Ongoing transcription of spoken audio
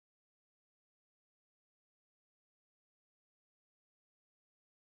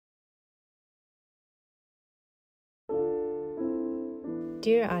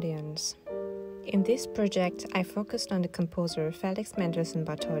Dear audience, in this project I focused on the composer FELIX MENDELSSOhn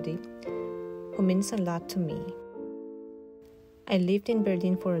Bartholdy, who means a lot to me. I lived in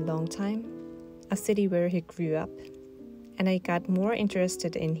Berlin for a long time, a city where he grew up, and I got more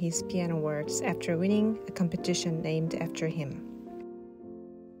interested in his piano works after winning a competition named after him.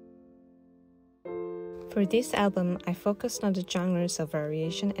 For this album, I focused on the genres of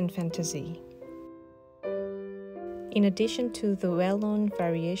variation and fantasy. In addition to the well-known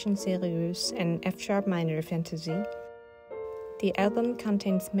variation sérieuses and F-sharp minor fantasy, the album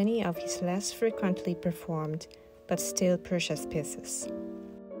contains many of his less frequently performed but still precious pieces.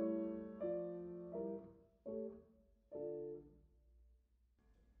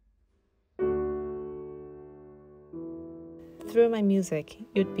 Through my music,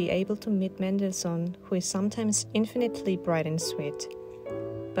 you'd be able to meet Mendelssohn, who is sometimes infinitely bright and sweet,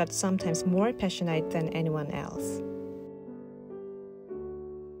 but sometimes more passionate than anyone else.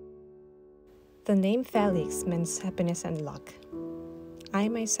 The name Felix means happiness and luck. I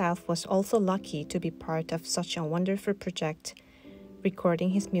myself was also lucky to be part of such a wonderful project, recording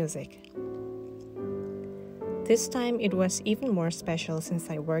his music. This time it was even more special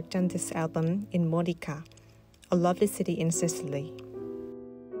since I worked on this album in Modica, a lovely city in Sicily.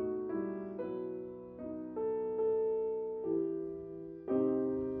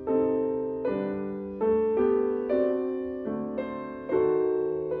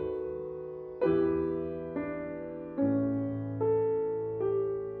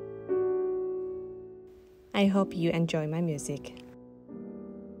 I hope you enjoy my music.